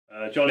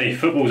Johnny,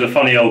 football's a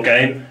funny old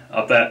game.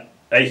 I bet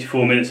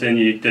 84 minutes in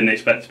you didn't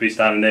expect to be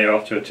standing there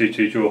after a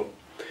 2-2 draw.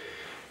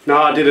 No,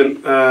 I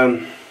didn't.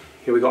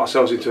 We got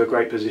ourselves into a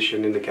great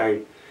position in the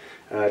game,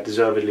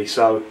 deservedly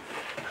so.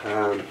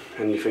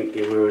 And you think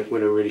we're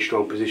in a really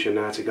strong position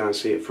now to go and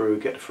see it through,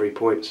 get the 3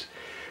 points.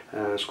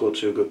 Scored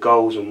 2 good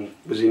goals and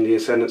was in the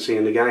ascendancy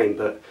in the game,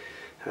 but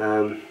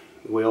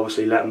we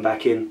obviously let them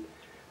back in.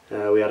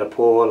 We had a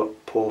poor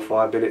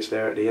 5 minutes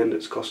there at the end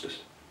that's cost us.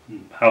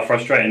 How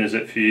frustrating is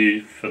it for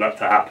you for that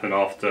to happen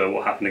after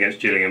what happened against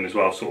Gillingham as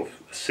well, sort of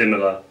a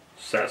similar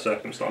set of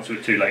circumstances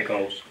with 2 late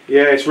goals?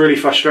 Yeah, it's really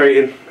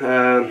frustrating.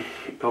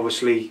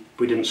 Obviously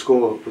we didn't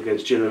score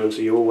against Gillingham, so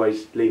you're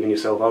always leaving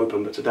yourself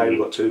open, but today we've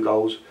got 2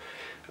 goals.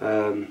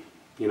 You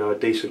know, a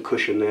decent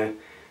cushion there,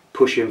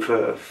 pushing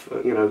for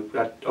you know,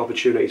 had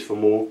opportunities for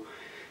more,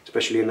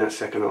 especially in that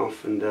second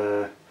half,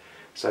 and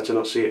so to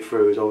not see it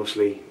through is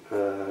obviously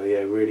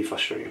yeah, really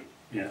frustrating.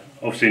 Yeah,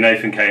 obviously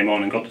Nathan came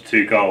on and got the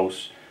 2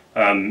 goals.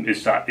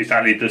 Is that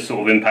exactly the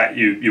sort of impact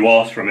you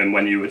asked from him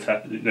when you were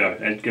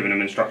giving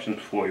him instructions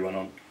before he went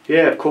on?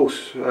 Yeah, of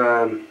course.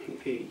 You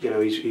know,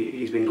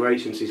 he's been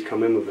great since he's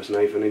come in with us,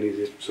 Nathan, and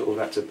he's sort of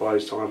had to buy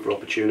his time for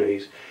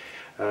opportunities.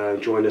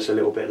 Joined us a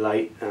little bit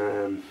late,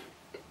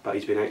 but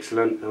he's been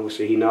excellent.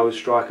 Obviously, he knows,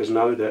 strikers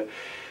know, that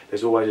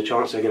there's always a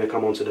chance they're going to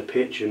come onto the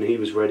pitch, and he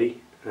was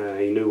ready.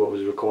 He knew what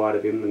was required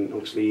of him, and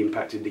obviously he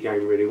impacted the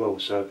game really well.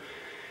 So,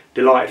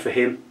 delighted for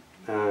him.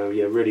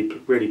 Yeah,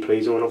 really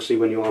pleased. And obviously,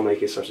 when you are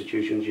making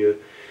substitutions,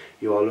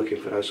 you are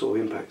looking for those sort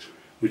of impacts.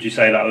 Would you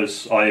say that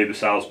was Ayuba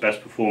Sal's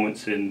best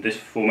performance in this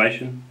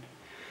formation?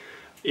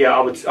 Yeah,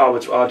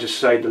 I'd just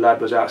say the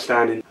lad was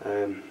outstanding,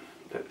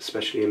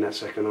 especially in that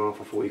second half.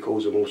 I thought he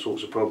caused them all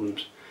sorts of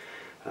problems,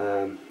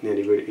 and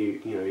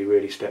he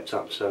really stepped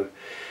up. So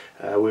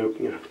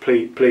we're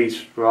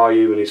pleased for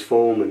Ayu and his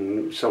form,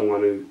 and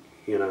someone who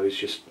is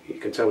just, you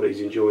can tell that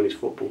he's enjoying his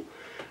football.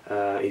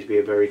 He's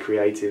being very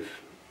creative,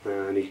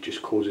 and he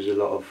just causes a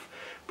lot of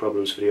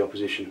problems for the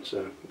opposition.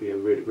 So we're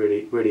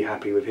really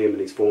happy with him and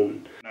his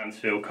form.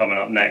 Mansfield coming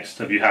up next.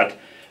 Have you had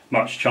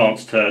much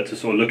chance to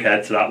sort of look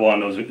ahead to that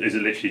one, or is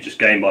it literally just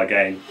game by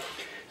game?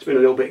 It's been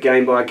a little bit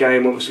game by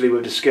game. Obviously,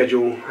 with the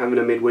schedule, having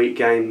a midweek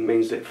game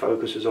means that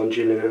focus is on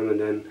Gillingham and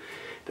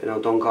then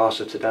on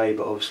Doncaster today.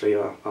 But obviously,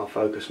 our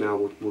focus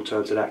now will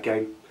turn to that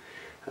game.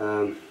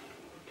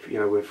 You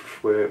know,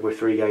 we're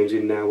 3 games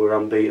in now. We're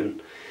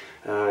unbeaten.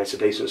 It's a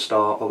decent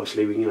start.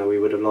 Obviously, we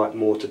would have liked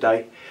more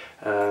today,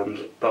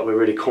 but we're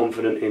really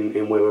confident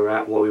in where we're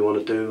at, what we want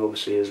to do.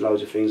 Obviously, there's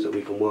loads of things that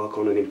we can work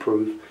on and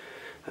improve,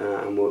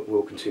 and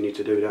we'll continue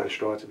to do that and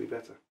strive to be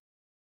better.